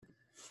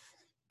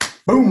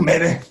Boom,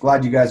 baby.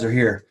 Glad you guys are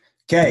here.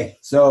 Okay,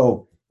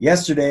 so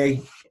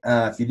yesterday,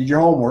 if you did your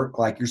homework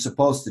like you're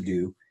supposed to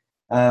do,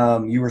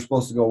 you were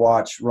supposed to go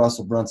watch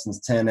Russell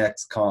Brunson's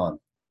 10X Con.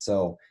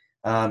 So,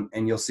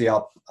 and you'll see,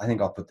 I think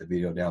I'll put the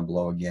video down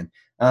below again.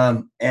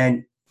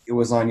 And it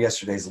was on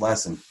yesterday's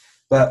lesson.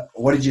 But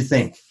what did you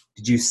think?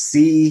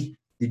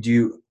 Did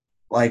you,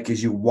 like,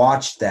 as you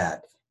watched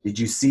that, did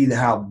you see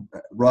how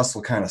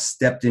Russell kind of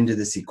stepped into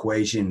this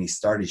equation and he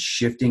started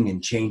shifting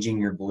and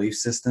changing your belief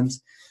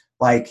systems?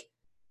 Like,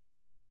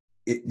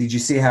 did you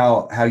see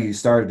how you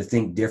started to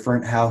think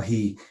different? How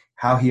he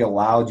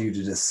allowed you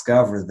to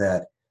discover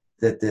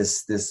that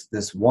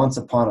this once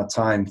upon a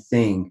time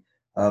thing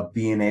of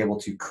being able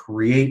to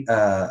create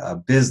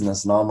a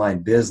business, an online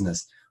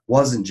business,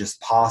 wasn't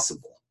just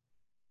possible,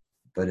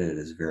 but it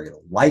is very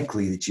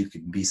likely that you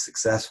could be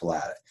successful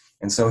at it.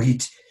 And so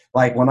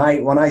like when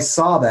I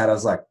saw that, I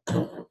was like,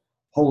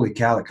 holy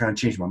cow, that kind of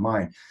changed my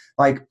mind.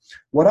 Like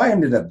what I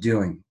ended up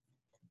doing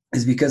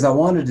is because I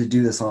wanted to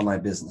do this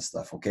online business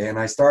stuff. Okay. And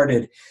I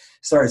started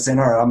saying,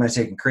 all right, I'm going to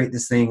take and create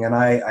this thing. And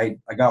I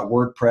got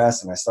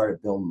WordPress and I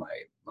started building my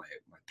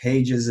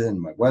pages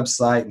and my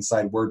website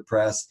inside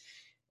WordPress.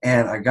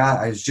 And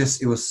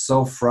it was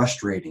so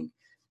frustrating.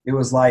 It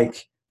was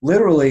like,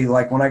 literally,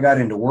 like when I got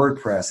into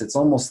WordPress, it's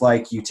almost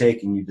like you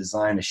take and you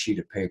design a sheet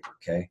of paper.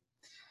 Okay.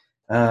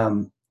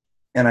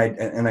 And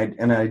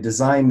I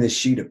designed this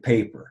sheet of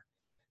paper.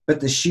 But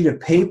the sheet of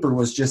paper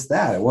was just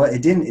that.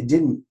 It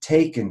didn't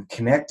take and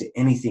connect to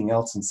anything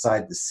else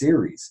inside the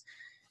series.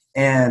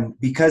 And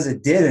because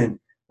it didn't,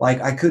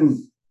 like I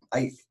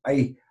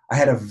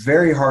had a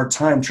very hard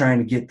time trying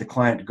to get the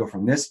client to go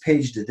from this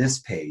page to this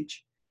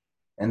page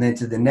and then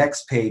to the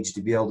next page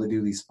to be able to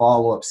do these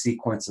follow-up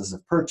sequences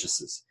of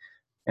purchases.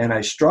 And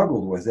I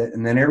struggled with it.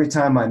 And then every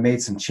time I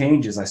made some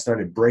changes, I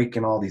started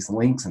breaking all these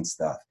links and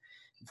stuff.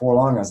 Before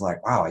long, I was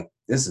like, wow,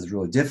 this is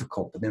really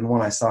difficult. But then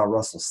when I saw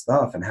Russell's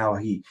stuff and how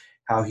he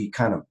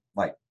kind of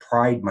like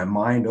pried my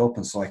mind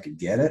open so I could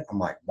get it, I'm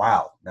like,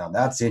 wow, now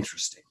that's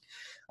interesting.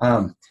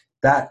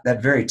 That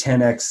very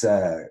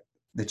 10X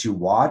that you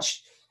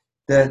watched,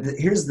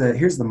 here's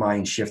the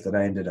mind shift that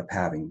I ended up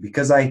having,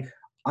 because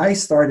I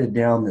started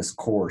down this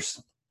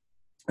course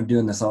of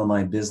doing this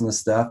online business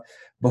stuff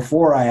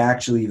before I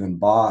actually even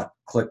bought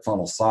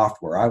ClickFunnels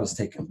software. I was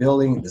taking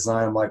building and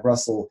design. I'm like,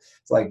 Russell,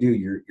 it's like, dude,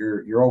 you're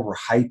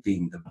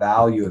overhyping the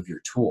value of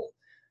your tool.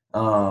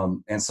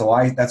 And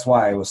so that's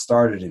why I was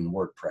started in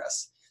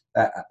WordPress.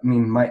 I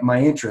mean, my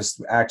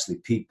interest actually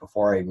peaked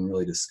before I even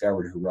really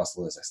discovered who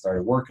Russell is. I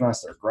started working on it,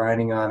 started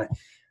grinding on it.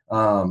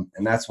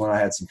 And that's when I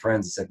had some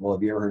friends that said, well,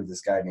 have you ever heard of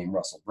this guy named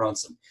Russell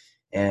Brunson?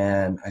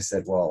 And I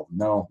said, well,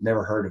 no,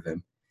 never heard of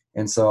him.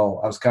 And so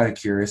I was kind of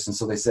curious. And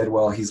so they said,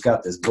 well, he's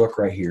got this book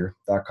right here,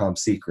 .com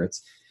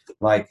Secrets.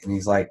 And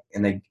he's like,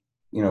 and they,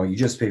 you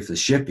just pay for the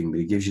shipping, but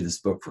he gives you this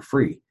book for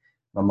free.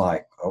 I'm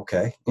like,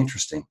 okay,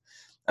 interesting.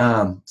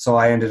 So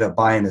I ended up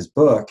buying his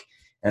book.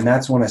 And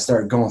that's when I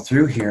started going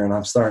through here and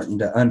I'm starting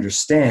to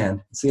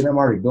understand. See, and I'm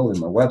already building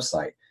my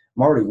website.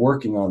 I'm already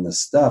working on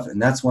this stuff.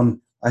 And that's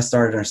when I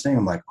started understanding.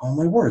 I'm like, oh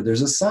my word,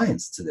 there's a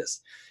science to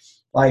this.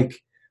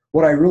 Like,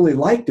 what I really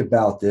liked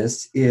about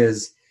this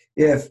is,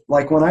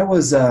 when I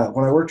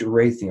worked at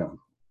Raytheon,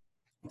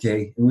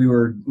 okay, and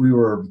we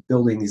were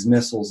building these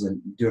missiles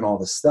and doing all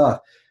this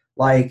stuff,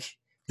 like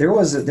there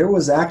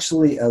was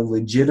actually a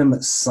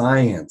legitimate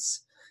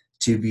science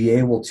to be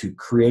able to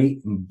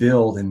create and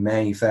build and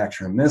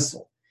manufacture a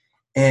missile.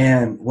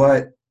 And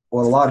what a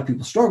lot of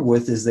people struggle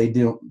with is they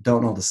don't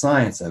know the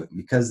science of it.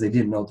 Because they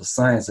didn't know the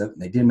science of it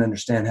and they didn't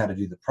understand how to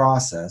do the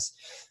process,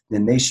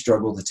 then they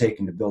struggle to take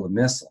and to build a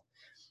missile.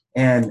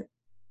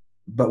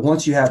 But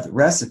once you have the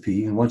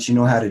recipe and once you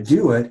know how to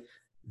do it,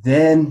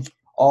 then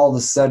all of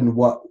a sudden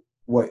what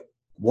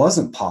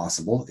wasn't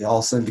possible, it all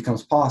of a sudden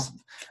becomes possible.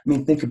 I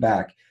mean, think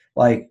back,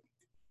 like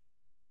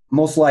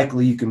most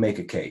likely you can make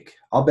a cake.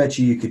 I'll bet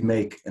you could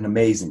make an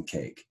amazing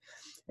cake.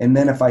 And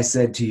then if I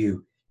said to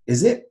you,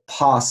 is it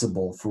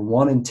possible for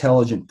one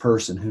intelligent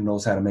person who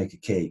knows how to make a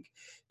cake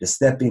to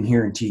step in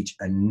here and teach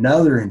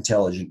another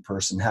intelligent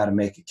person how to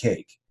make a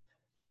cake?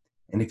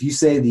 And if you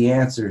say the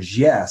answer is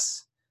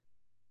yes,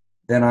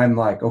 then I'm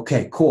like,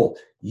 okay, cool.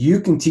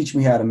 You can teach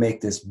me how to make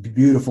this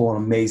beautiful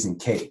and amazing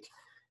cake.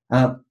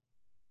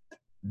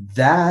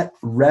 That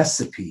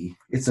recipe,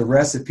 it's a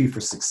recipe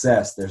for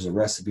success. There's a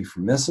recipe for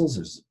missiles.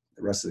 There's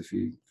a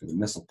recipe for the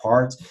missile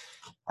parts.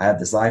 I have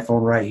this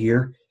iPhone right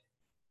here.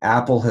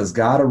 Apple has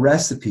got a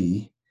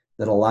recipe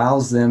that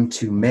allows them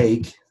to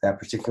make that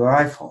particular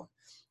iPhone.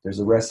 There's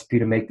a recipe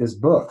to make this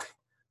book.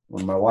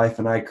 When my wife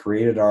and I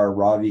created our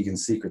Raw Vegan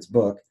Secrets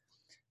book,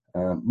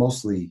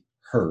 mostly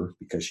her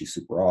because she's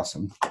super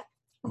awesome.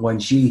 When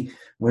she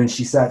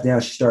sat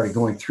down, she started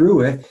going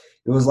through it.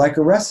 It was like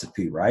a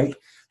recipe, right?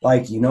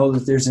 Like,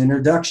 that there's an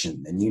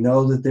introduction, and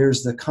that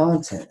there's the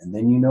content, and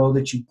then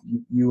that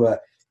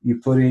you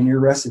put in your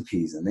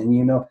recipes, and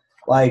then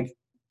like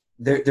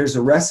there's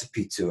a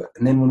recipe to it.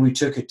 And then when we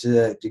took it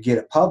to get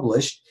it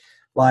published,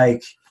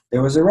 like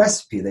there was a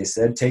recipe. They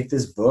said, take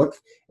this book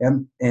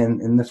and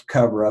in the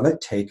cover of it,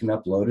 take and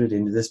upload it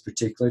into this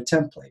particular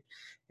template.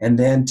 And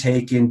then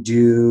take and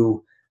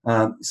do,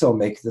 so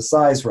make the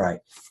size right.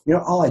 You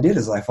know, all I did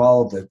is I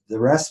followed the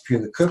recipe or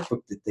the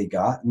cookbook that they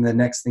got. And the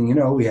next thing you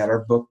know, we had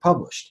our book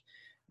published.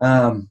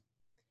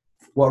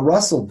 What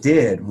Russell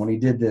did when he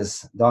did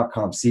this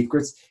 .com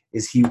secrets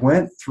is he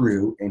went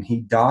through and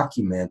he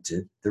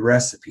documented the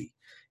recipe.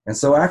 And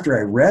so after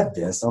I read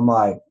this, I'm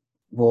like,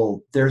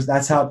 well,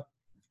 that's how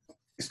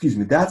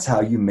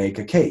you make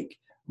a cake.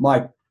 I'm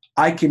like,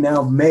 I can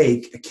now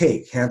make a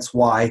cake. Hence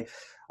why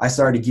I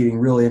started getting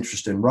really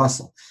interested in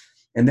Russell.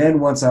 And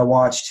then once I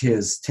watched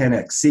his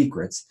 10X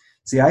secrets,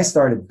 see, I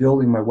started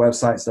building my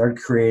website, started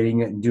creating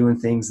it and doing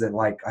things that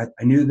like,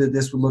 I knew that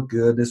this would look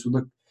good.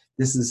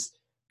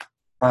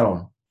 I don't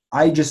know.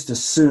 I just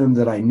assumed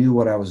that I knew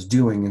what I was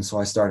doing. And so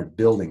I started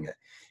building it.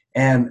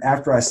 And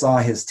after I saw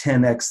his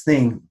 10X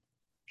thing,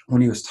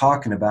 when he was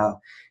talking about,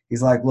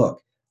 he's like,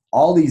 look,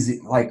 all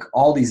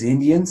these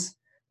Indians,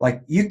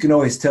 like you can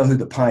always tell who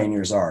the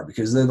pioneers are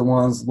because they're the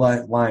ones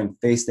lying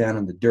face down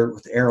in the dirt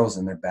with arrows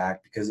in their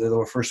back because they're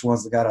the first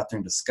ones that got out there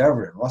and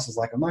discovered it. And Russell's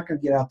like, I'm not going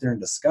to get out there and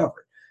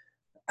discover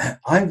it.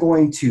 I'm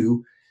going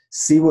to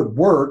see what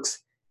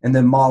works and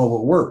then model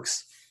what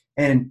works.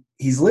 And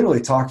he's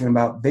literally talking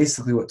about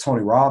basically what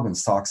Tony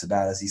Robbins talks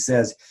about as he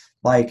says,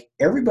 like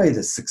everybody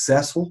that's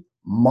successful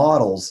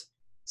models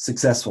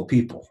successful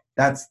people.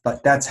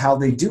 That's how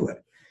they do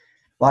it.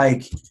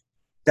 Like,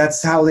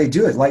 that's how they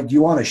do it. Like, do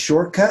you want a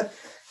shortcut?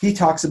 He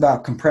talks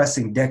about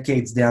compressing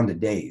decades down to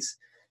days.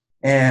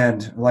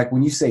 And like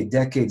when you say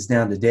decades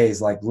down to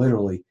days, like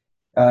literally,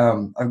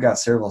 I've got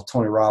several of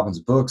Tony Robbins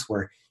books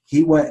where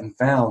he went and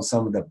found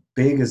some of the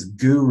biggest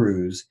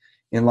gurus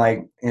I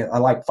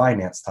like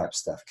finance type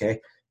stuff. Okay.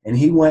 And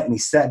he went and he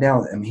sat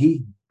down with them.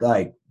 He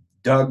like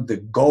dug the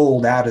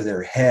gold out of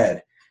their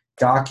head,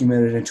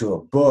 documented it into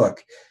a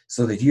book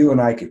so that you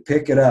and I could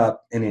pick it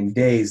up and in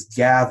days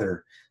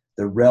gather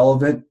the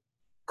relevant,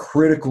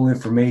 critical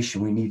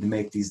information we need to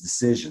make these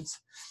decisions.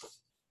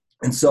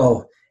 And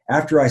so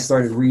after I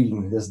started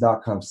reading this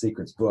 .com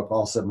secrets book,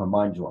 all of a sudden my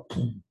mind went,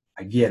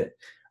 I get it.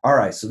 All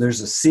right, so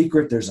there's a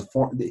secret, there's a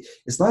form.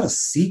 It's not a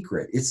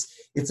secret.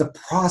 It's a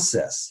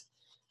process.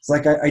 It's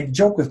like I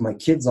joke with my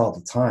kids all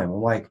the time.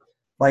 I'm like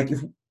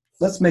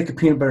let's make a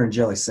peanut butter and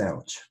jelly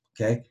sandwich,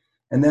 okay?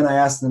 And then I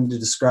asked them to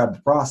describe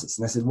the process.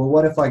 And I said, well,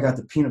 what if I got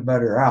the peanut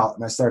butter out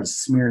and I started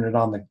smearing it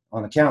on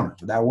the counter?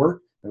 Would that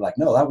work? They're like,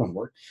 no, that wouldn't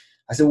work.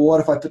 I said, well,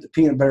 what if I put the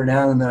peanut butter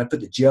down and then I put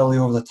the jelly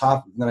over the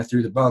top and then I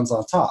threw the buns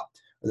on top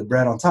or the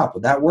bread on top?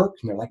 Would that work?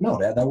 And they're like, no,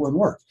 Dad, that wouldn't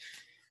work.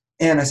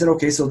 And I said,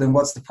 okay, so then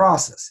what's the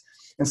process?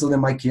 And so then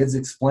my kids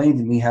explained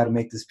to me how to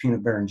make this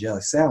peanut butter and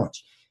jelly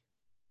sandwich,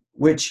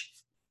 which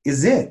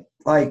is it.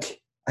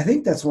 Like, I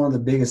think that's one of the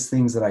biggest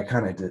things that I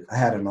kind of did. I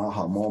had an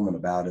aha moment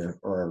about it,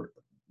 or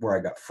where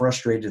I got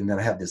frustrated and then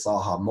I had this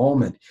aha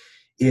moment,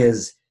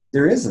 is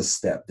there is a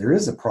step, there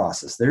is a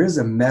process, there is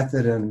a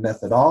method and a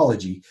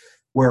methodology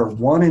where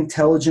one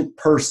intelligent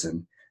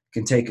person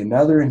can take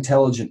another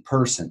intelligent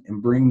person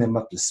and bring them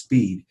up to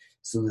speed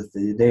so that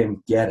they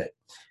didn't get it.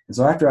 And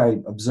so after I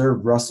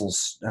observed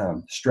Russell's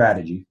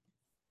strategy,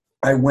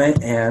 I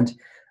went and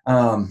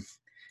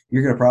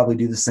you're going to probably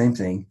do the same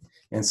thing.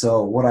 And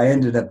so what I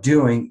ended up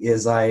doing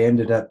is I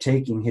ended up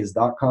taking his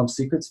 .com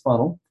secrets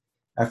funnel.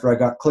 After I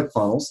got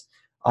ClickFunnels,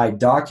 I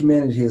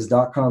documented his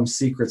 .com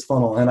secrets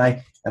funnel, and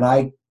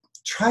I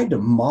tried to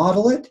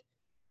model it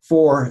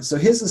so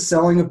his is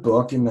selling a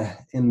book in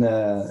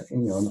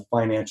the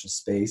financial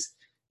space,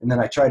 and then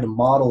I tried to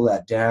model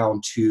that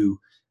down to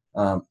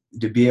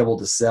be able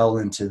to sell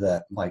into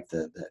the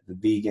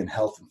vegan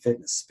health and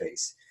fitness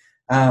space.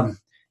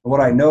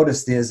 What I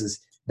noticed is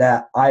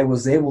that I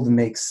was able to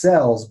make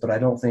sales, but I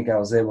don't think I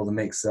was able to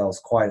make sales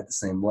quite at the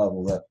same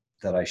level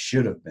that I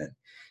should have been.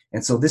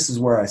 And so this is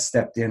where I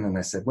stepped in and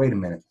I said, wait a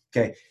minute.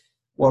 Okay.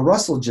 What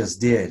Russell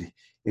just did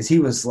is he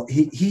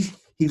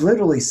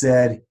literally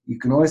said, you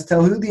can always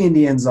tell who the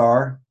Indians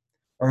are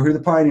or who the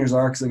pioneers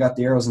are because they got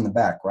the arrows in the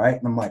back, right?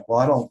 And I'm like, well,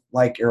 I don't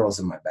like arrows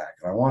in my back,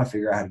 and I want to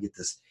figure out how to get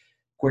this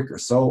quicker.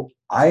 So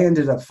I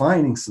ended up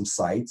finding some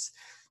sites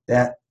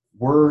that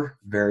were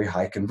very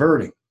high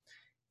converting.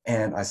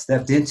 And I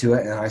stepped into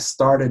it and I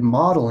started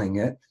modeling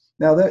it.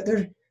 Now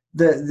they're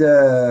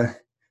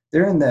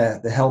in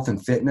the health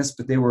and fitness,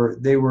 but they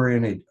were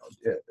in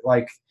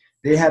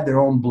they had their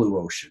own blue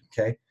ocean.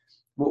 Okay,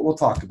 we'll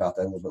talk about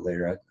that a little bit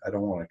later. I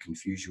don't want to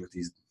confuse you with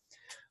these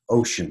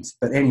oceans,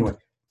 but anyway,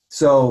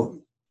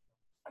 so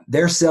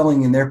they're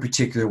selling in their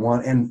particular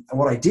one. And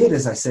what I did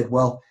is I said,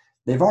 well,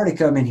 they've already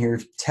come in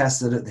here,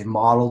 tested it, they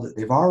modeled it,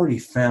 they've already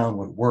found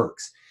what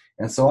works.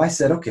 And so I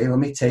said, okay, let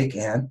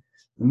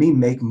me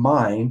make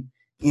mine,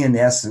 in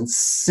essence,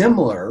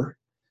 similar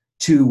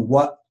to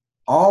what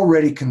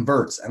already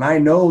converts. And I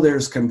know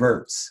there's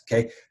converts,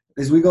 okay?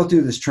 As we go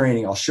through this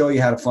training, I'll show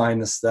you how to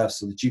find this stuff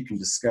so that you can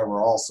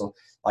discover also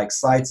like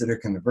sites that are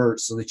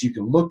converts so that you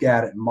can look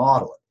at it and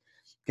model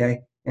it,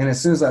 okay? And as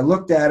soon as I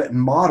looked at it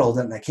and modeled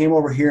it and I came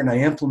over here and I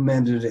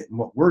implemented it in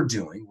what we're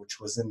doing, which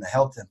was in the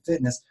health and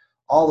fitness,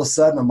 all of a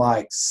sudden I'm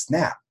like,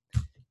 snap,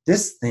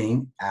 this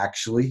thing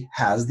actually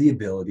has the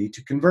ability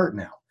to convert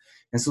now.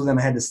 And so then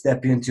I had to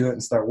step into it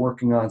and start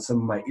working on some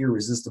of my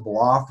irresistible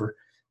offer,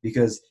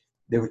 because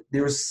there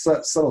was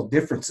subtle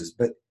differences,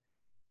 but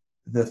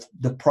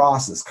the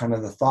process, kind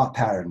of the thought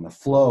pattern, the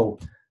flow,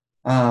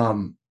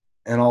 and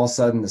all of a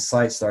sudden the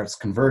site starts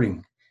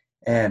converting.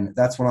 And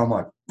that's when I'm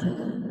like,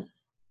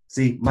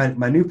 see,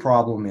 my new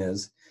problem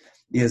is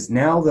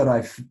now that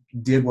I've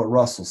did what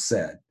Russell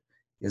said,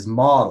 is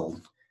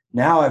modeled,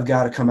 now I've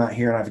got to come out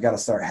here and I've got to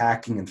start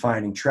hacking and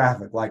finding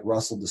traffic like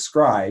Russell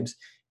describes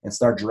and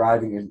start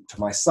driving it to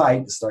my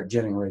site to start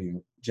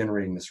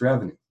generating this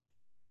revenue.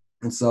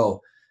 And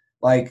so,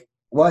 like,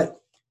 what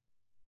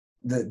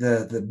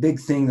the big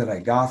thing that I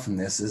got from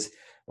this is,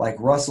 like,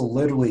 Russell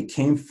literally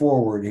came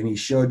forward and he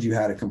showed you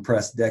how to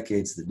compress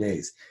decades to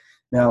days.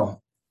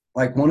 Now,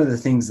 like, one of the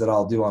things that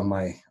I'll do on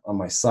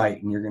my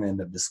site, and you're going to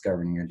end up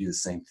discovering you're going to do the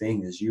same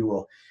thing, is you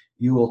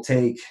will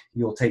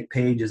take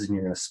pages and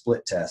you're going to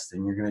split test,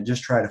 and you're going to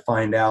just try to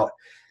find out,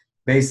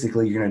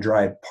 basically you're going to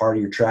drive part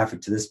of your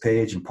traffic to this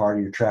page and part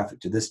of your traffic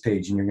to this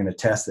page, and you're going to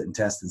test it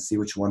and see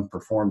which one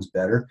performs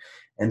better.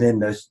 And then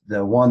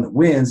the one that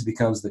wins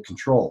becomes the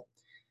control.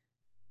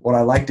 What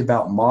I liked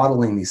about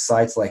modeling these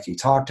sites like he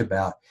talked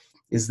about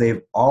is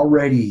they've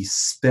already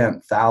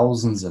spent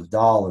thousands of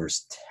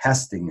dollars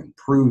testing and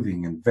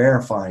proving and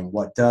verifying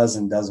what does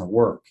and doesn't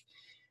work.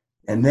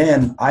 And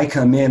then I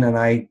come in and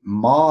I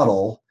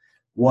model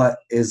what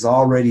is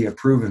already a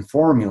proven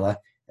formula,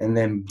 and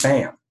then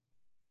bam,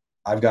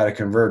 I've got a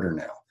converter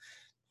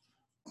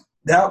now.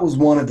 That was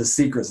one of the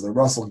secrets that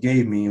Russell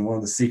gave me, and one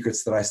of the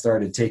secrets that I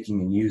started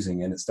taking and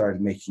using, and it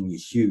started making a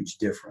huge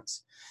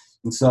difference.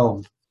 And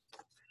so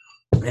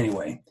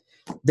anyway,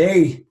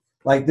 they,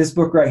 like this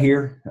book right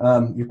here,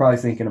 you're probably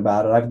thinking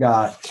about it. I've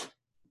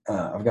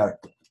got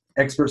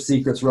Expert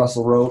Secrets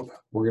Russell wrote.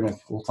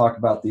 We'll talk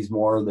about these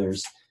more.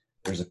 There's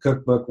a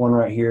cookbook one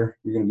right here.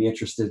 You're going to be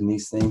interested in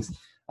these things.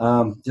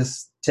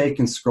 Just take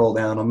and scroll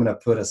down. I'm going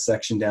to put a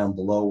section down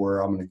below where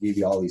I'm going to give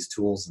you all these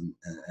tools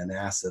and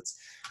assets.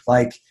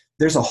 Like,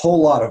 there's a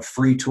whole lot of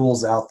free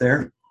tools out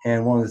there.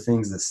 And one of the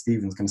things that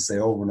Stephen's going to say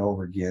over and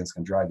over again, it's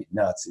going to drive you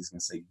nuts. He's going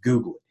to say,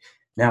 Google it.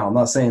 Now, I'm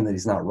not saying that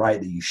he's not right,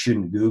 that you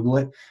shouldn't Google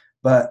it,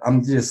 but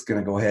I'm just going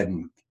to go ahead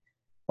and,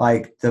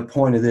 like, the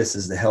point of this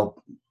is to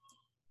help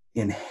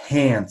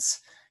enhance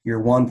your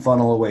one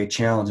funnel away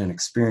challenge and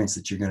experience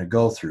that you're going to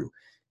go through.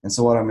 And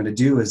so what I'm going to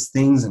do is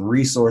things and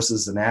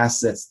resources and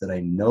assets that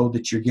I know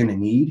that you're going to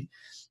need,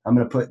 I'm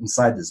going to put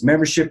inside this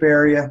membership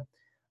area.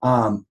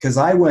 Because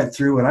I went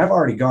through, and I've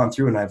already gone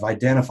through and I've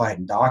identified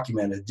and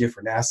documented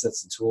different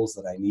assets and tools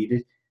that I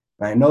needed.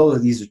 And I know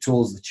that these are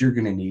tools that you're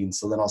going to need. And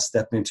so then I'll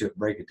step into it,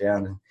 break it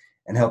down,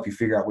 and help you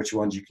figure out which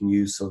ones you can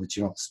use so that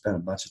you don't spend a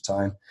bunch of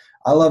time.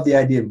 I love the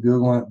idea of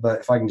Googling it, but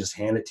if I can just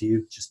hand it to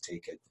you, just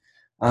take it.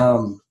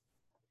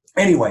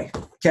 Anyway,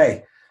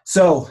 okay.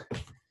 So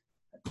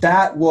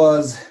that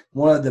was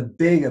one of the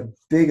big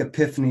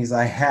epiphanies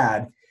I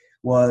had,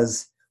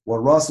 was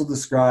what Russell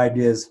described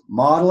is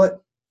model it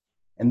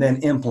and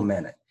then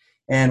implement it.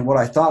 And what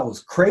I thought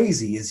was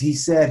crazy is he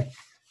said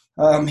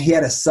he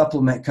had a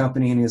supplement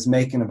company and he was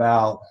making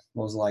about,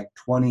 what was it, like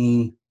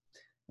 20, I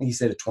think he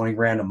said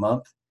 $20,000 a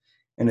month.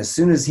 And as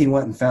soon as he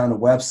went and found a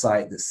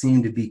website that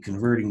seemed to be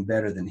converting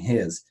better than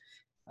his,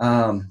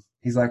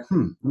 he's like,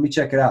 let me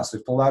check it out. So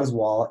he pulled out his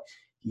wallet.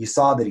 You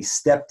saw that he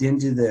stepped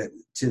into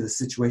the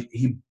situation.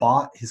 He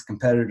bought his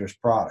competitors'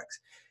 products.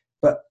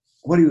 But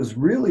what he was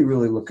really,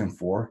 really looking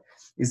for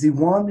is he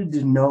wanted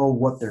to know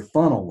what their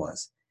funnel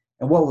was.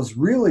 And what was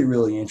really,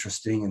 really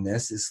interesting in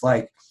this is,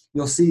 like,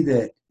 you'll see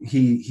that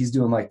he's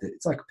doing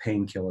it's like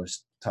painkillers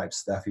type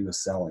stuff he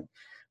was selling,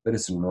 but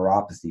it's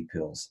neuropathy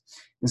pills.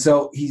 And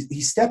so he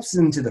steps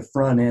into the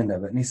front end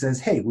of it and he says,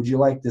 hey, would you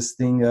like this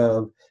thing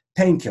of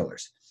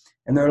painkillers?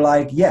 And they're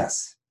like,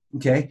 yes.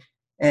 Okay.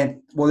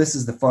 And well, this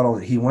is the funnel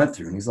that he went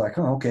through. And he's like,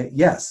 oh, okay,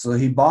 yes. So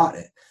he bought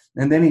it.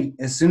 And then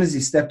as soon as he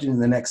stepped into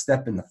the next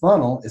step in the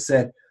funnel, it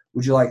said,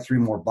 would you like 3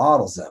 more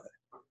bottles of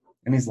it?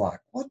 And he's like,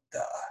 what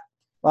the?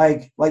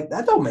 Like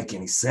that don't make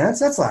any sense.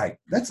 That's like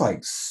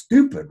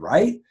stupid,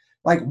 right?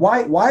 Like,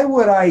 why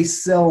would I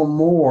sell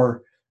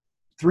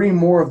 3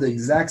 more of the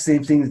exact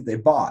same thing that they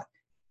bought?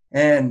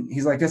 And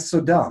he's like, that's so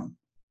dumb.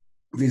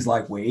 He's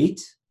like, wait,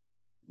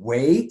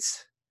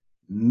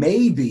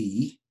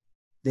 maybe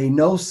they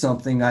know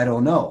something I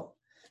don't know.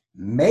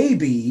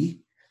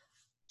 Maybe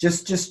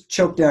just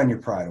choke down your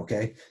pride,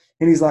 okay?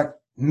 And he's like,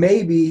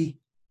 maybe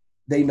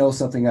they know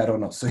something I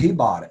don't know. So he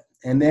bought it.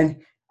 And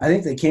then I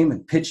think they came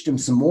and pitched him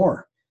some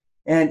more.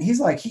 And he's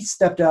like, he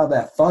stepped out of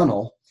that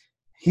funnel.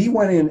 He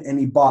went in and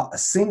he bought a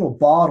single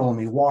bottle and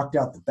he walked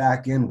out the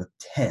back end with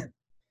 10.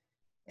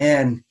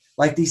 And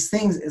like these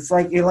things, it's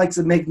like, it likes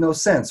to make no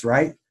sense,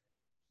 right?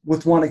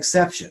 With one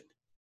exception.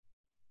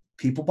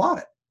 People bought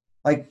it.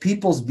 Like,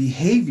 people's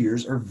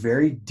behaviors are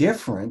very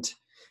different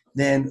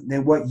than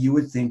what you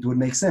would think would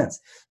make sense.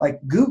 Like,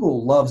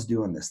 Google loves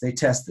doing this. They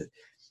test it.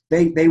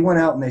 They went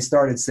out and they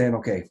started saying,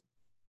 okay,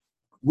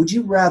 would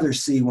you rather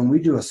see, when we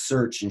do a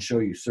search and show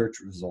you search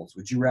results,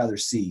 would you rather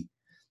see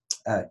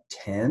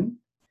 10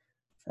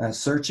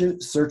 search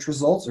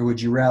results, or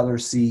would you rather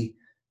see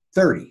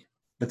 30?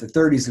 But the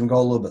 30 is going to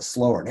go a little bit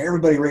slower. And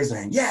everybody raised their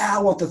hand. Yeah,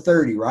 I want the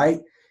 30, right?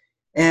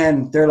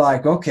 And they're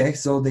like, okay,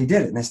 so they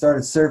did it. And they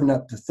started serving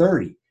up to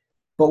 30.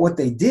 But what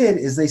they did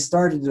is they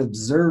started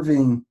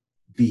observing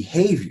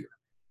behavior.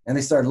 And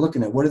they started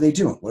looking at what are they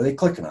doing? What are they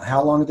clicking on?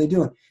 How long are they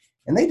doing?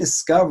 And they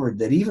discovered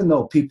that even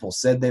though people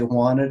said they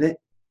wanted it,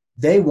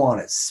 they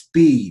wanted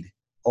speed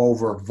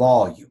over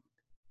volume.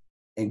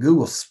 And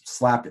Google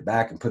slapped it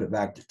back and put it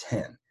back to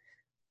 10.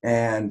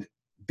 And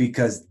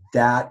because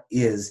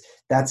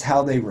that's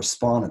how they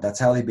responded. That's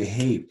how they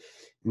behaved.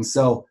 And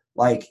so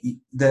like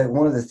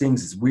one of the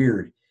things that's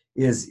weird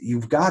is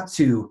you've got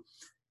to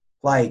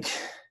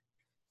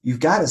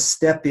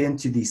step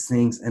into these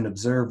things and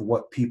observe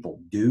what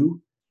people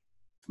do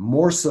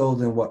more so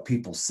than what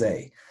people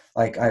say.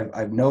 Like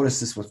I've noticed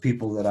this with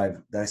people that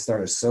I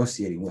started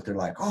associating with. They're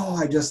like,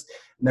 and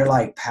they're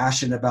like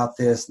passionate about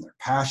this and they're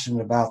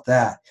passionate about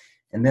that.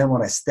 And then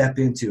when I step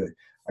into it,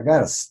 I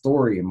got a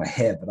story in my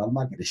head, but I'm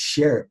not going to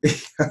share it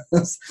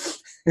because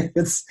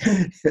it's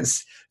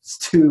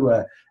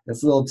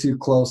a little too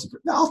close.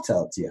 No, I'll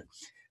tell it to you.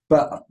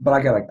 But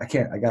I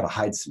gotta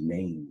hide some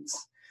names.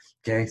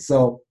 Okay.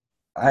 So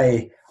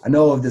I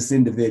know of this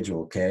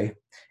individual, okay?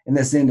 And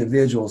this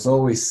individual is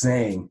always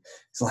saying,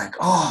 it's like,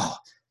 oh,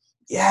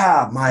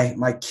 yeah,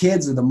 my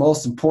kids are the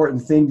most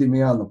important thing to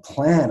me on the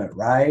planet,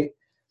 right?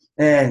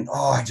 And,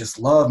 I just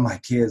love my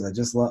kids. I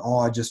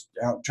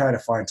try to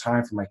find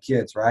time for my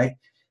kids, right?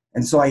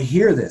 And so I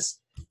hear this,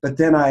 but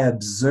then I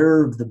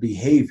observe the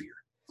behavior.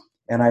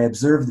 And I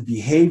observe the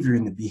behavior,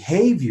 and the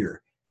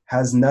behavior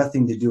has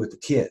nothing to do with the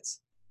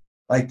kids.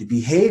 Like the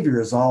behavior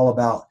is all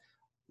about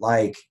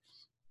like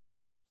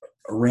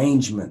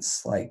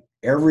arrangements, like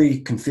every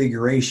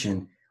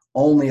configuration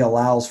only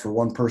allows for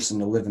one person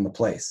to live in the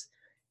place.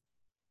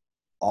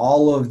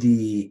 All of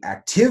the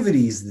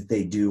activities that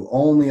they do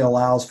only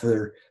allows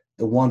for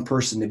the one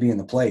person to be in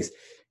the place.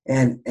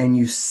 And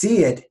you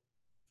see it,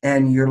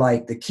 and you're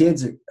like, the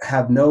kids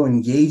have no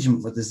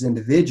engagement with this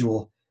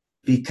individual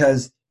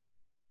because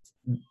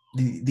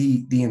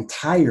the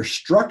entire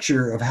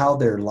structure of how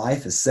their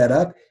life is set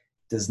up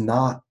is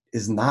not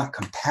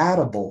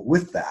compatible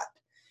with that.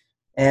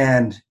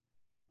 And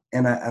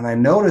I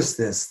noticed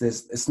this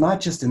it's not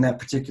just in that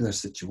particular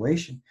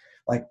situation.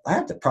 Like I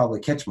have to probably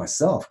catch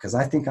myself because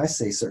I think I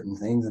say certain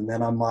things and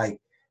then I'm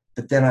like,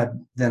 but then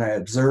I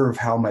observe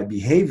how my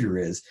behavior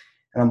is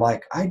and I'm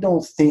like, I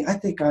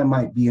think I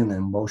might be an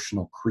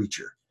emotional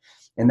creature.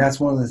 And that's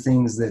one of the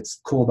things that's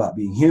cool about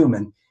being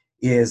human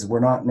is we're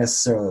not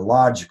necessarily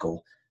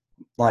logical.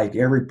 Like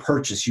every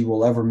purchase you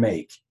will ever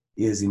make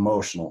is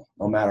emotional,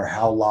 no matter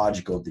how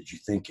logical that you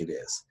think it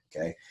is.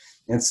 Okay.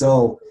 And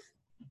so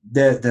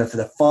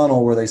the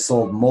funnel where they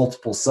sold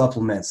multiple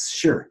supplements,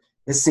 sure,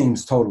 it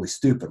seems totally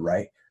stupid,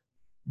 right?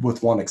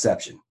 With one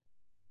exception.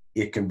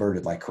 It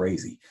converted like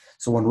crazy.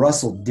 So when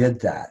Russell did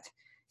that,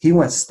 he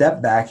went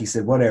step back. He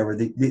said, whatever,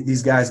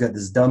 these guys got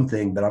this dumb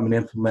thing, but I'm going to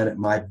implement it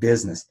in my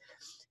business.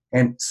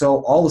 And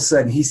so all of a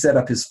sudden he set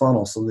up his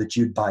funnel so that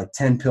you'd buy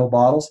 10 pill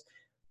bottles.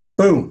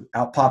 Boom,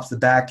 out pops the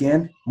back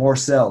end, more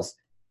sales.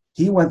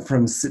 He went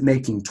from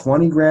making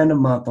 20 grand a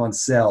month on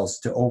sales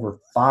to over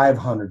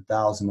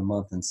 500,000 a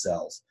month in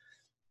sales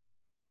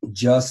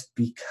just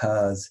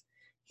because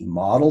he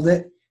modeled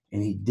it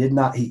and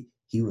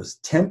he was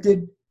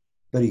tempted,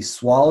 but he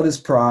swallowed his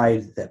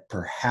pride that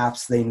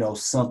perhaps they know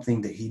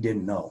something that he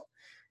didn't know.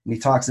 And he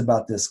talks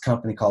about this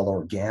company called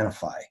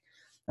Organifi.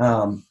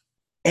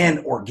 And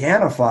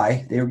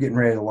Organifi, they were getting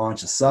ready to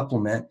launch a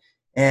supplement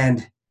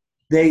and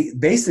they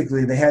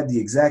had the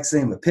exact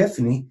same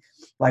epiphany.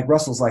 Like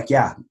Russell's like,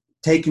 yeah,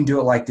 take and do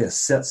it like this,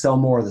 sell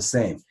more of the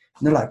same. And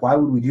they're like, why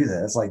would we do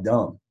that? That's like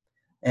dumb.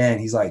 And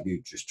he's like,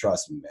 dude, just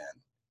trust me, man.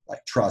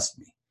 Like, trust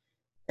me.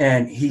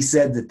 And he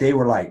said that they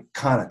were like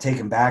kind of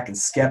taken back and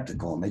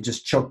skeptical and they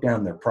just choked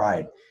down their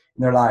pride.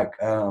 And they're like,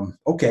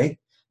 okay.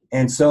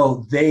 And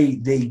so they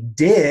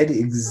did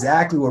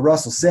exactly what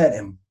Russell said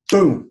and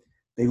boom,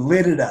 they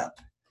lit it up.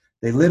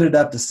 They lit it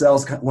up. The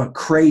sales went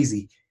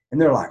crazy. And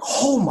they're like,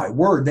 oh my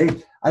word.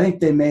 I think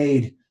they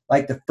made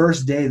like the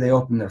first day they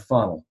opened their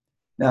funnel.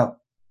 Now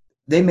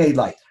they made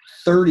like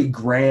 30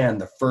 grand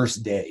the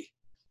first day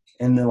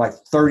and then like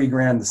 30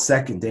 grand the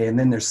second day. And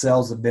then their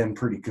sales have been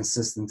pretty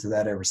consistent to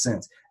that ever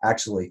since.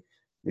 Actually,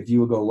 if you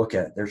would go look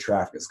at it, their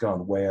traffic has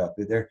gone way up.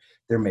 They're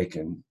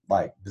making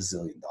like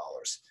bazillion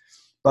dollars.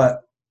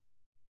 But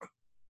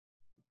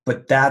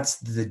that's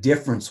the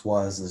difference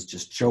is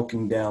just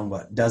choking down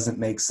what doesn't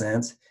make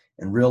sense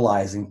and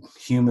realizing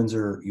humans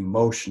are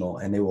emotional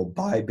and they will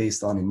buy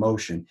based on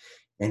emotion.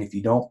 And if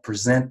you don't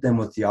present them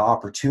with the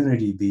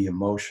opportunity to be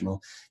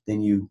emotional,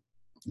 then you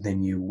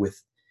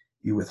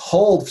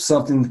withhold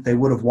something that they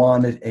would have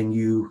wanted and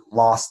you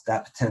lost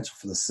that potential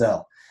for the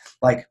sell.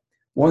 Like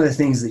one of the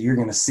things that you're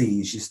going to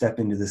see is you step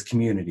into this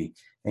community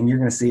and you're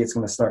going to see it's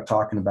going to start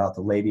talking about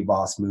the lady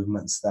boss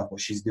movement and stuff, what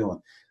she's doing.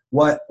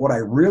 What I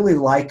really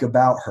like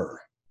about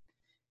her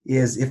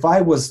is if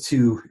I was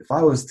to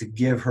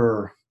give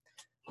her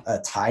a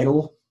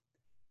title,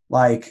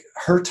 like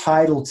her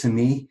title to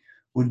me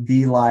would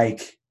be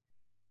like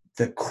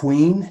the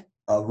queen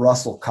of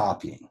Russell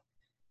copying.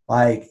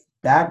 Like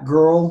that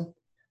girl,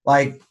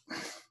 like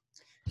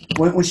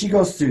when she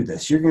goes through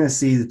this, you're going to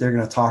see that they're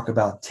going to talk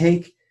about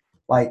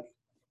like,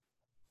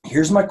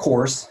 here's my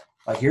course.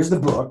 Like, here's the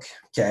book.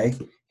 Okay.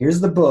 Here's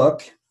the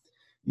book.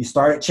 You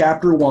start at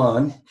chapter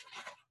 1,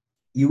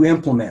 you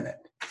implement it.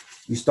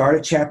 You start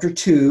at chapter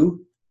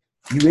 2,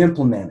 you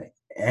implement it.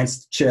 And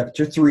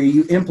chapter 3,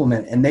 you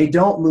implement it. And they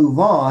don't move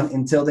on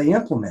until they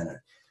implement it.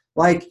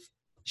 Like,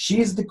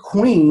 she's the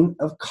queen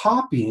of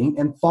copying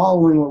and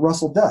following what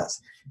Russell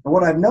does. And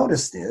what I've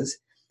noticed is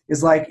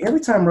like every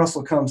time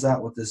Russell comes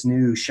out with this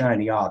new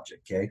shiny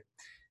object, okay,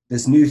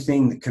 this new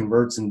thing that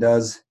converts and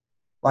does,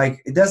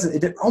 like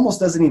it almost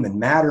doesn't even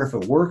matter if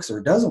it works or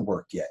it doesn't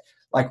work yet.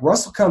 Like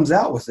Russell comes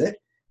out with it,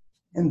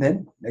 and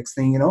then next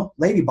thing you know,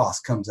 Lady Boss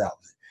comes out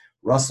with it.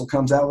 Russell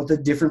comes out with a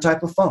different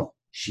type of phone.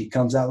 She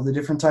comes out with a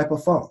different type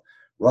of phone.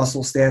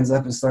 Russell stands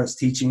up and starts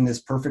teaching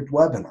this perfect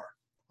webinar.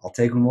 I'll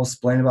take and we'll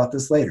explain about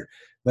this later.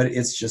 But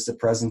it's just a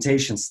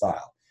presentation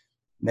style.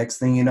 Next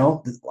thing you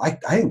know, I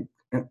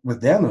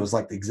with them, it was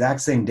like the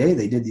exact same day.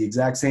 They did the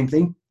exact same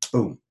thing.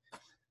 Boom.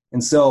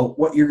 And so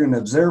what you're going to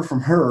observe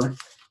from her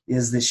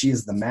is that she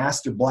is the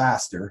master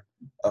blaster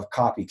of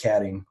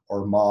copycatting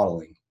or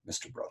modeling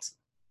Mr. Brunson.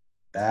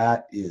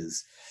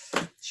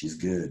 She's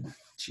good.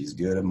 She's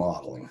good at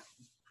modeling.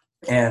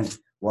 And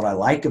what I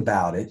like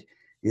about it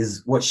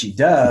is what she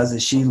does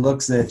is she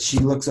looks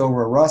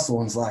over at Russell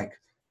and is like,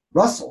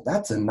 Russell,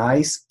 that's a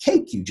nice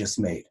cake you just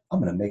made.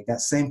 I'm going to make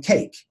that same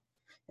cake.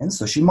 And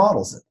so she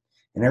models it.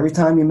 And every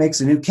time he makes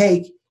a new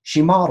cake,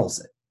 she models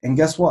it. And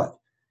guess what?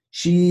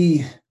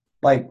 She,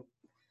 like,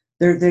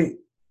 I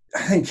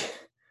think,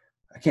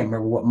 I can't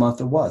remember what month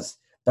it was,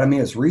 but I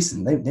mean, it's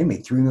recent. They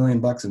made $3 million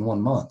in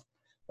 1 month.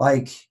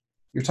 Like,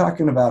 you're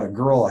talking about a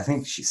girl, I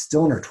think she's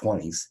still in her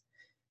 20s,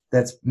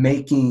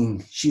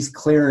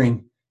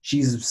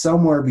 she's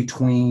somewhere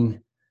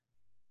between,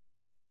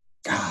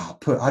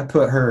 I'd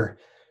put her,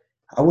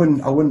 I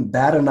wouldn't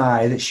bat an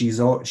eye that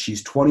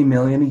she's 20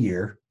 million a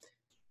year,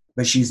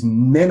 but she's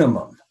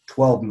minimum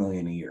 12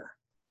 million a year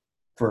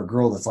for a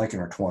girl that's like in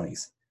her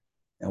 20s.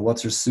 And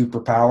what's her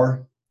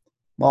superpower?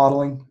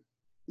 Modeling.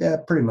 Yeah,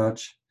 pretty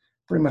much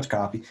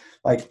copy.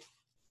 Like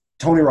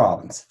Tony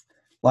Robbins,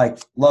 like,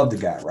 love the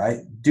guy, right?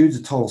 Dude's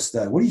a total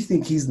stud. What do you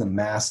think he's the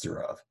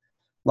master of?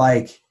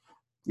 Like,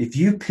 if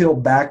you peel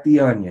back the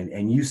onion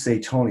and you say,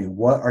 Tony,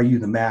 what are you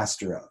the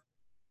master of?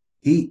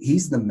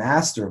 He's the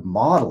master of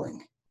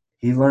modeling.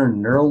 He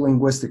learned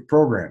neuro-linguistic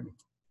programming.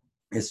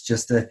 It's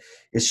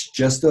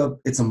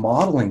a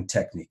modeling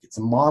technique. It's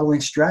a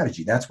modeling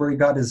strategy. That's where he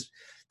got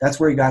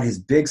his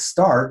big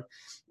start.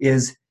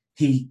 Is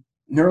he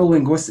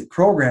neuro-linguistic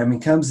programming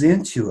comes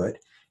into it,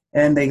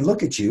 and they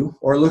look at you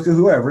or look at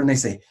whoever and they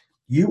say,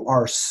 you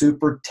are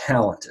super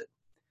talented.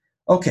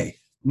 Okay,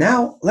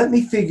 now let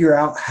me figure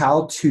out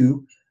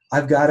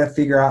I've got to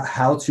figure out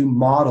how to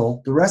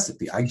model the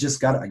recipe. I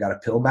got to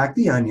peel back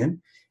the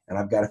onion, and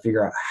I've got to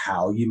figure out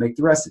how you make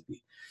the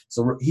recipe.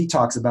 So he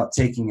talks about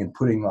taking and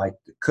putting like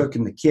the cook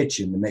in the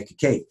kitchen to make a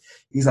cake.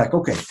 He's like,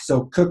 okay,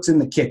 so cook's in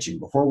the kitchen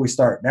before we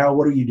start. Now,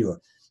 what are you doing?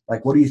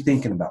 Like, what are you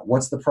thinking about?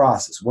 What's the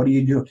process? What do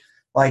you do?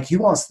 Like, he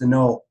wants to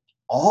know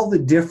all the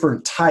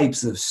different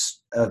types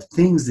of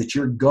things that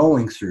you're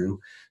going through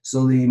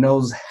so that he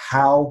knows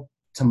how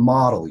to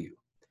model you.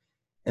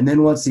 And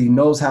then once he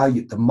knows how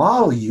to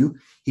model you,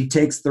 he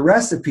takes the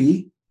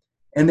recipe,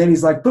 and then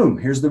he's like, boom,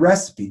 here's the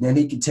recipe. Then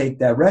he can take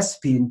that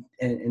recipe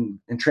and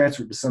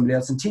transfer it to somebody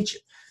else and teach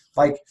it.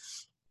 Like,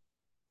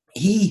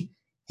 he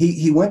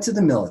went to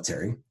the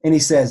military, and he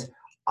says,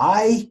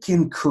 I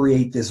can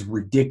create this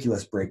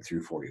ridiculous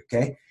breakthrough for you,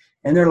 okay?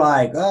 And they're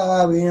like,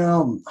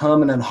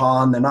 humming and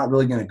hawing. They're not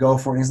really going to go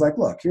for it. And he's like,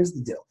 look, here's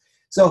the deal.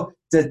 So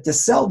to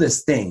sell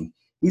this thing,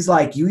 he's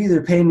like, you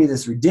either pay me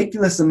this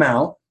ridiculous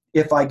amount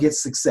if I get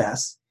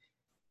success,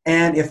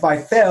 and if I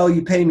fail,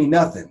 you pay me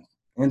nothing.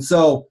 And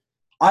so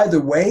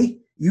either way,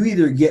 you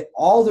either get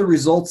all the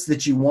results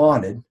that you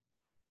wanted,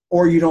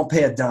 or you don't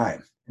pay a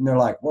dime. And they're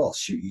like, well,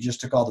 shoot, you just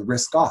took all the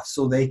risk off.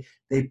 So they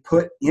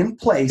put in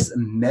place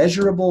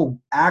measurable,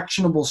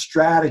 actionable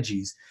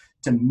strategies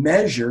to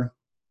measure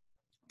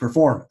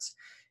performance.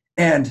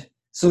 And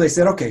so they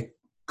said, okay,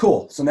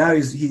 cool. So now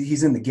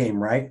he's in the game,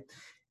 right?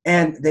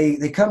 And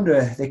they come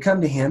to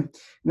him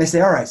and they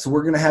say, all right, so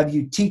we're going to have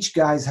you teach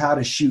guys how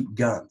to shoot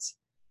guns,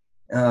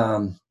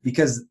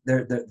 because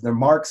their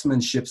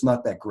marksmanship's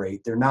not that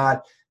great.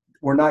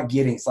 We're not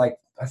getting. It's like,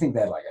 I think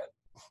they had like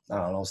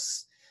a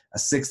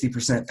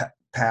 60%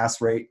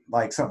 pass rate,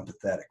 like something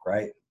pathetic,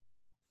 right?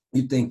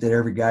 You'd think that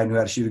every guy knew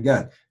how to shoot a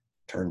gun.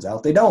 Turns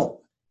out they don't,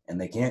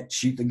 and they can't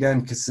shoot the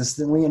gun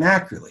consistently and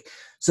accurately.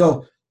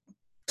 So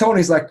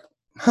Tony's like,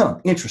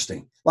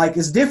 interesting. Like,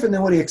 it's different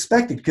than what he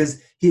expected,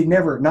 because he had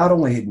never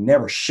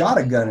shot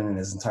a gun in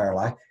his entire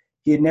life.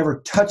 He had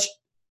never touched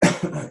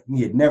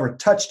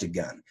a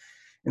gun.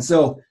 And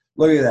so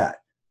look at that.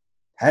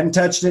 Hadn't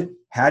touched it,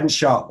 hadn't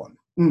shot one.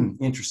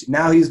 Interesting.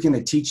 Now he's going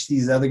to teach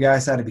these other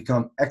guys how to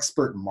become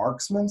expert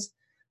marksmen.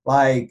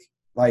 Like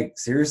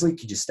seriously,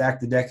 could you stack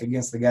the deck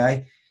against the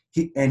guy?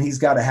 He's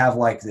got to have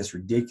like this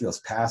ridiculous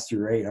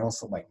pass-through rate,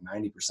 also like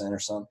 90% or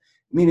something.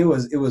 I mean, it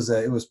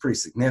was pretty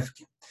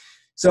significant.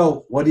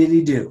 So what did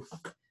he do?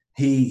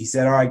 He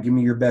said, all right, give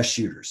me your best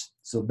shooters.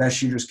 So best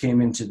shooters came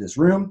into this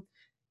room,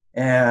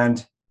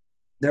 and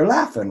they're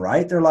laughing,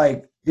 right? They're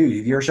like, dude,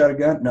 have you ever shot a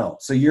gun? No.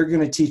 So you're going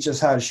to teach us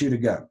how to shoot a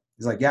gun?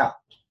 He's like, yeah.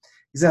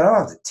 He said, I don't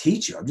have to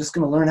teach you. I'm just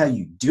going to learn how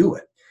you do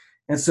it.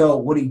 And so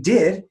what he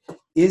did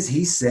is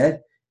he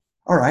said,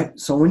 all right,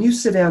 so when you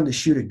sit down to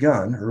shoot a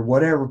gun or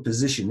whatever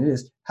position it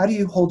is, how do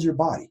you hold your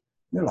body? And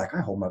they're like,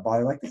 I hold my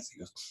body like this. He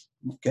goes,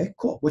 okay,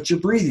 cool. What's your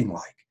breathing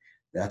like?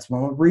 That's what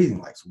I'm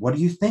breathing like. So what are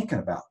you thinking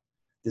about?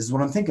 This is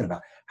what I'm thinking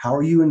about. How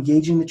are you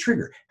engaging the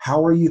trigger?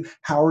 How are you?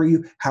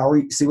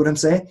 See what I'm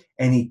saying?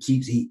 And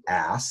he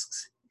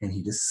asks and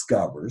he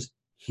discovers,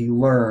 he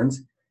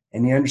learns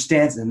and he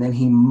understands, and then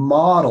he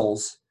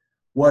models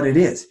what it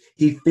is.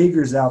 He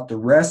figures out the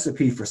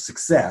recipe for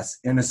success.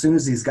 And as soon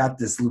as he's got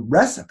this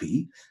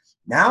recipe,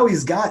 now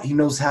he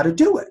knows how to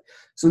do it.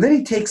 So then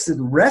he takes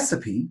the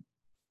recipe.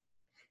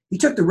 He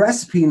took the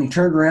recipe and he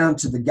turned around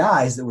to the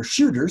guys that were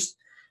shooters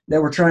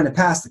that were trying to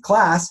pass the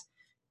class.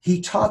 He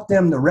taught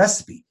them the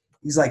recipe.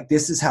 He's like,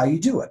 this is how you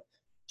do it.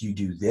 You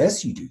do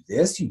this, you do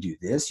this, you do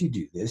this, you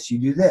do this, you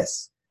do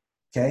this.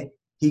 Okay?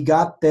 He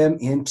got them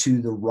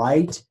into the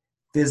right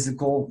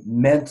physical,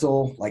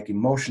 mental, like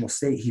emotional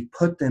state. He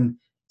put them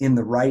in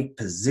the right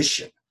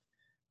position,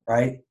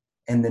 right?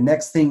 And the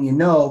next thing you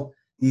know,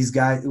 these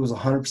guys, it was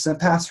 100%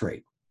 pass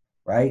rate,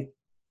 right?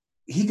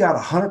 He got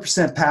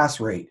 100% pass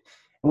rate.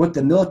 And what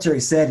the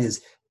military said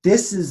is,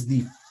 this is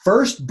the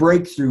first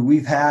breakthrough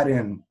we've had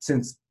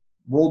since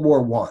World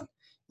War I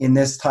in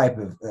this type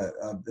of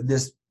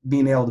this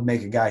being able to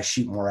make a guy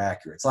shoot more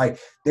accurate. It's like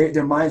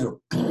their minds were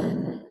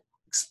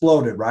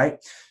exploded, right?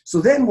 So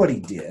then what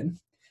he did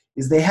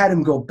is they had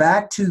him go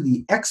back to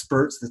the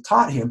experts that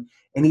taught him,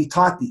 and he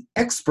taught the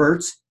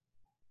experts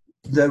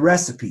the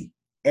recipe.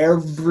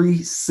 Every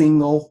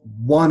single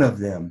one of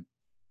them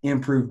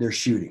improved their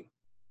shooting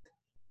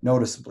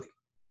noticeably.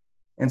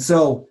 And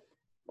so,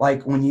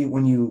 like when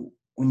you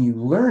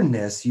learn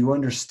this, you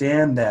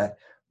understand that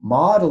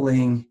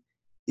modeling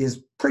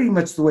is pretty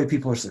much the way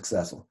people are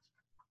successful.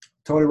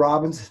 Tony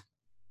Robbins,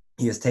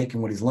 he has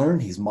taken what he's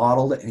learned, he's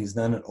modeled it, and he's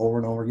done it over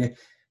and over again,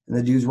 and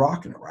the dude's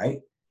rocking it,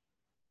 right?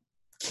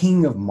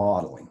 King of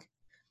modeling.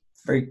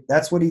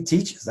 That's what he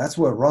teaches. That's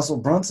what Russell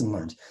Brunson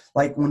learns.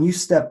 Like when you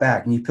step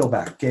back and you peel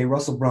back, okay,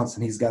 Russell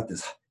Brunson, he's got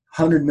this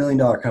 $100 million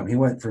company. He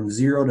went from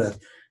zero to,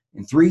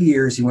 in 3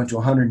 years, he went to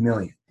 100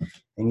 million.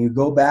 And you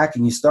go back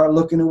and you start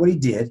looking at what he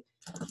did.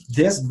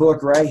 This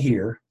book right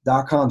here,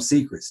 .com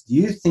Secrets, do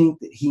you think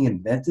that he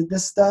invented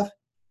this stuff?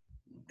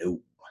 No.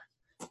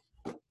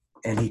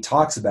 And he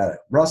talks about it.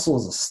 Russell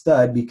is a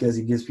stud because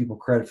he gives people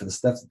credit for the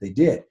stuff that they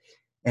did.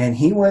 And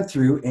he went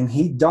through and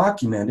he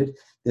documented,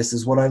 this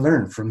is what I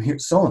learned from here,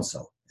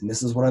 so-and-so. And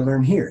this is what I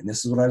learned here. And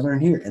this is what I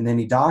learned here. And then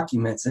he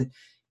documents it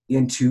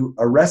into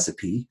a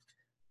recipe.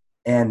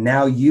 And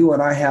now you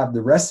and I have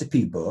the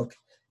recipe book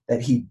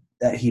that he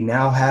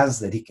now has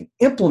that he can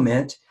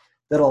implement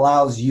that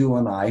allows you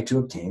and I to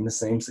obtain the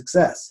same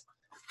success.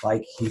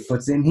 Like he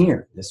puts in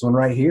here, this one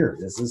right here.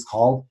 This is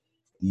called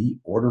the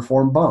order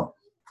form bump.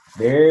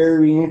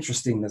 Very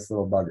interesting, this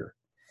little bugger.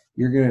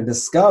 You're going to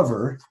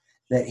discover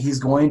that he's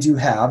going to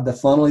have the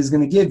funnel he's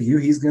going to give you.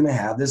 He's going to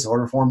have this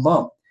order form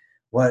bump.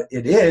 What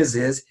it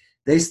is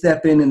they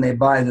step in and they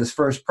buy this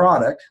first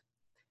product,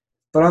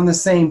 but on the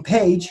same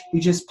page, he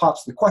just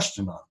pops the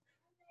question on.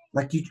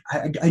 Like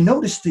I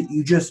noticed that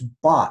you just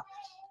bought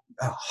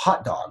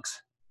hot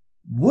dogs.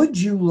 Would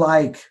you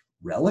like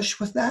relish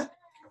with that?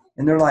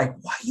 And they're like,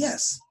 why,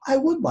 yes, I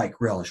would like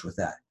relish with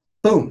that.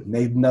 Boom,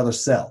 made another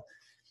sell.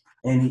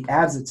 And he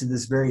adds it to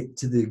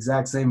the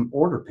exact same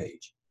order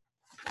page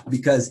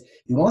because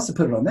he wants to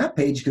put it on that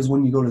page because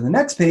when you go to the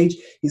next page,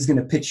 he's going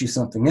to pitch you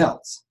something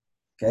else.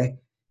 Okay.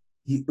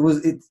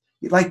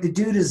 Like the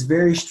dude is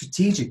very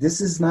strategic. I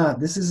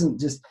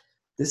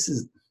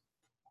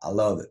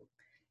love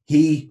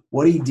it.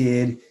 What he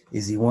did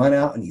is he went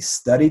out and he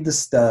studied the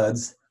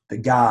studs, the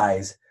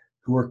guys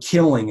who were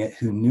killing it,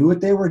 who knew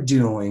what they were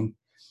doing.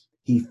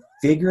 He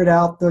figured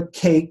out the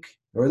cake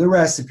or the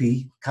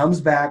recipe, comes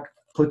back,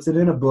 puts it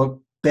in a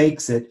book,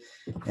 bakes it,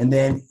 and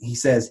then he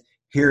says,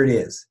 here it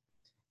is.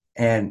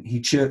 And he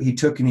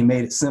took and he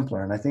made it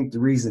simpler. And I think he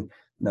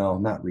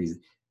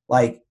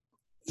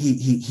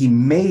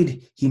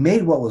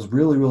made what was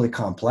really, really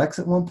complex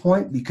at one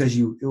point because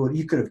you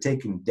could have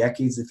taken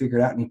decades to figure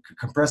it out and he could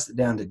compress it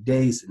down to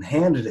days and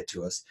handed it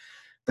to us.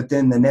 But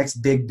then the next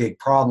big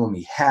problem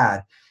he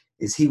had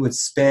is he would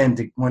spend,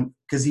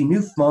 because he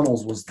knew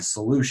funnels was the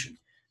solution.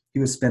 He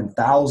would spend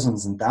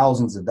thousands and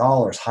thousands of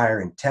dollars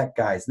hiring tech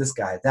guys, this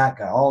guy, that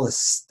guy, all this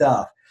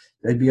stuff.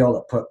 They'd be able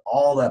to put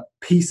all the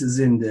pieces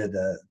into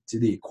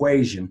the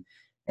equation.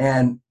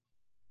 And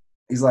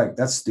he's like,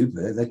 that's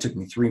stupid. That took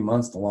me 3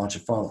 months to launch a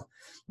funnel.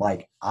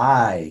 Like,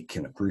 I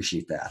can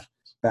appreciate that.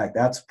 In fact,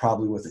 that's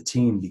probably with a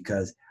team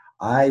because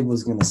I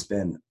was going to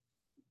spend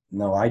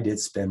no, I did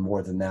spend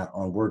more than that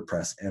on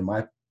WordPress, and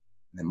my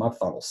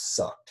funnel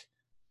sucked.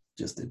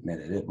 Just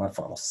admitted it. My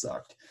funnel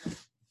sucked.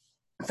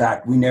 In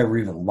fact, we never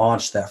even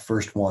launched that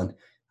first one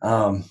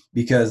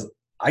because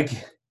I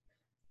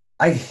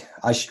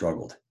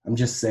struggled. I'm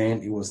just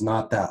saying it was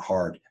not that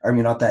hard. I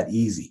mean, not that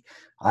easy.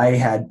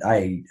 I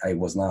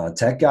was not a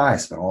tech guy. I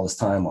spent all this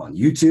time on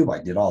YouTube.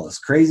 I did all this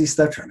crazy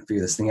stuff trying to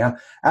figure this thing out.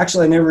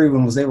 Actually, I never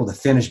even was able to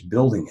finish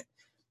building it.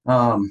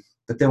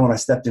 But then when I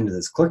stepped into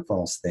this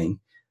ClickFunnels thing,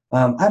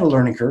 I had a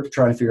learning curve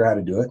trying to figure out how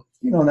to do it.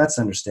 And that's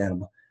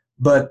understandable.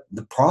 But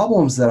the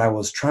problems that I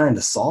was trying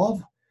to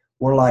solve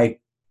were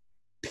like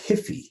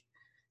piffy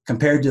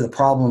compared to the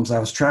problems I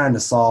was trying to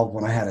solve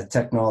when I had a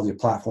technology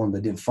platform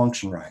that didn't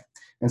function right.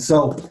 And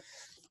so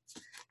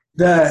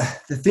the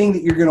thing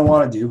that you're going to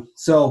want to do,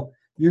 so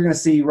you're going to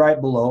see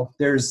right below,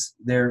 there is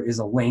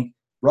a link.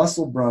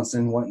 Russell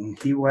Brunson went and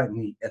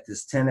at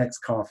this 10X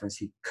conference,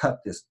 he cut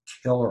this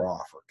killer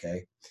offer,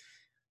 okay?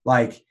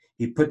 Like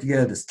he put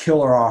together this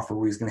killer offer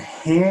where he's going to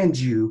hand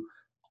you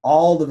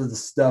all of the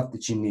stuff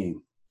that you need.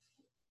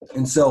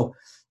 And so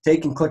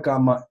take and click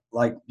on my,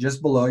 like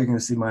just below, you're going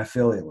to see my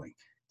affiliate link.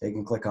 Take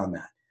and click on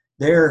that.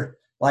 The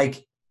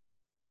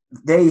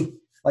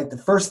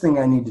first thing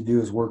I need to do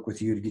is work with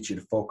you to get you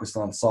to focus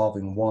on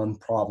solving one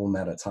problem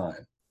at a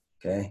time.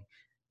 Okay.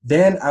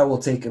 Then I'm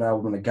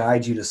going to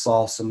guide you to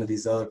solve some of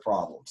these other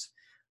problems.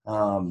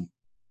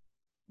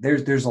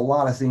 There's a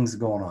lot of things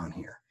going on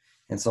here.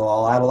 And so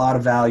I'll add a lot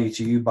of value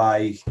to you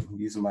by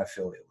using my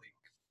affiliate link.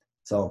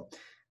 So,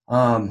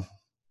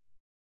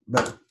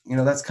 but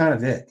that's kind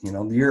of it.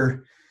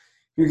 You're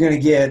going to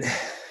get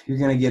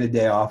a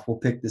day off. We'll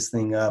pick this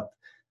thing up.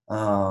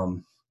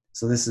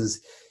 So this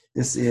is,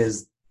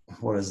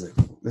 what is it?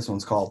 This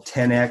one's called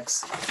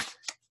 10X.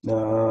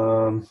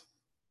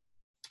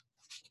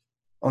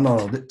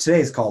 Today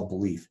is called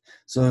Belief.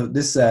 So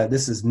this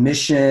is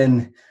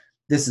mission.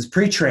 This is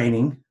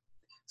pre-training.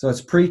 So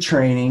it's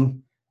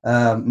pre-training,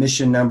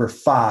 mission number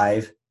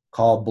 5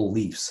 called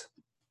Beliefs.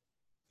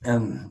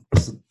 And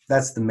so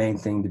that's the main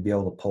thing to be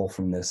able to pull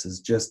from this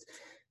is you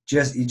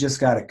just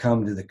got to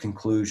come to the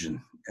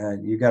conclusion.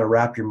 You got to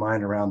wrap your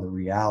mind around the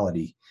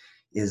reality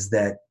is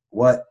that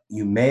what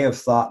you may have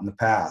thought in the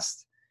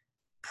past,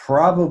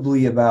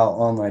 probably about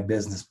online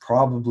business,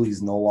 probably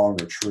is no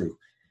longer true.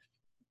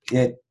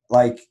 It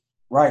like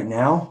right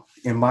now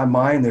in my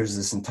mind, there's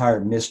this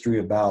entire mystery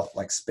about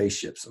like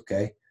spaceships.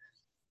 Okay.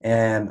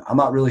 And I'm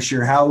not really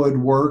sure how it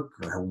would work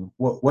or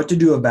what to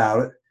do about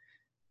it.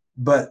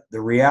 But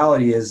the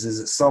reality is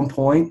at some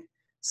point,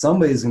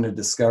 somebody's going to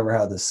discover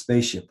how this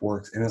spaceship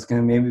works and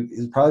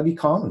it'll probably be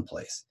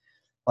commonplace.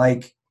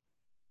 Like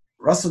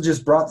Russell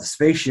just brought the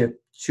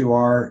spaceship to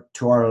our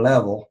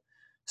level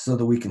so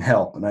that we can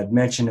help. And I'd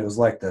mentioned it was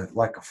like a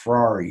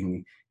Ferrari.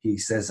 And he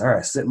says, all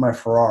right, sit in my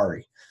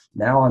Ferrari.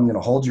 Now I'm going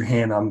to hold your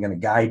hand. I'm going to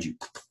guide you.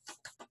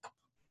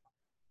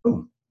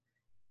 Boom.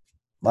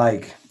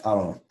 Like, I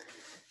don't know.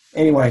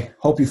 Anyway,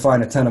 hope you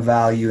find a ton of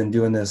value in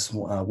doing this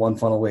One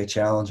Funnel Away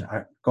challenge.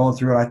 Going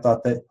through it, I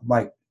thought that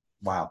like,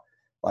 wow,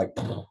 like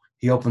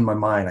he opened my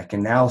mind. I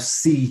can now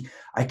see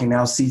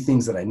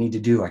things that I need to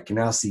do. I can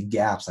now see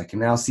gaps. I can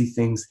now see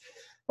things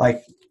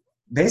like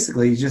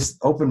basically he just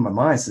opened my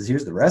mind, says,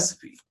 here's the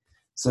recipe.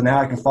 So now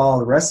I can follow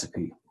the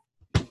recipe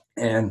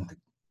and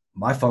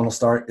my funnel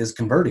is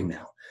converting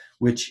now,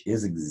 which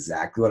is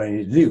exactly what I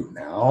need to do.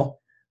 Now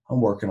I'm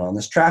working on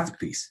this traffic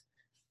piece.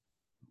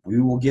 We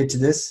will get to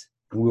this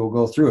and we will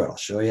go through it. I'll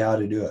show you how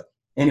to do it.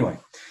 Anyway,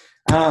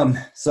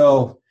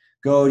 so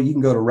you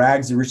can go to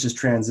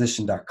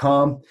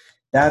ragstherichisttransition.com.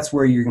 That's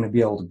where you're going to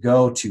be able to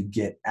go to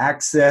get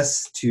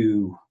access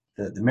to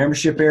the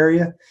membership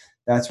area.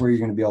 That's where you're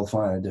going to be able to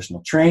find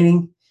additional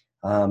training.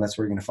 That's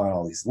where you're going to find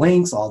all these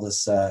links, all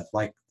this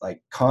like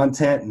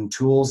content and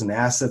tools and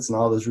assets and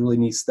all this really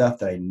neat stuff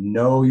that I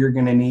know you're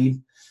going to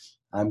need.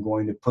 I'm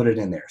going to put it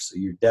in there. So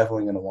you're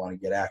definitely going to want to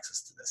get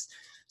access to this.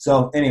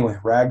 So anyway,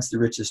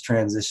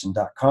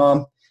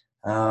 ragstherichisttransition.com.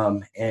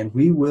 And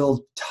we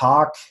will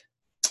talk.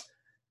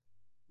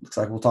 Looks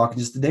like we'll talk in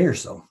just a day or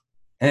so.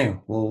 Anyway,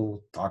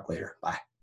 we'll talk later. Bye.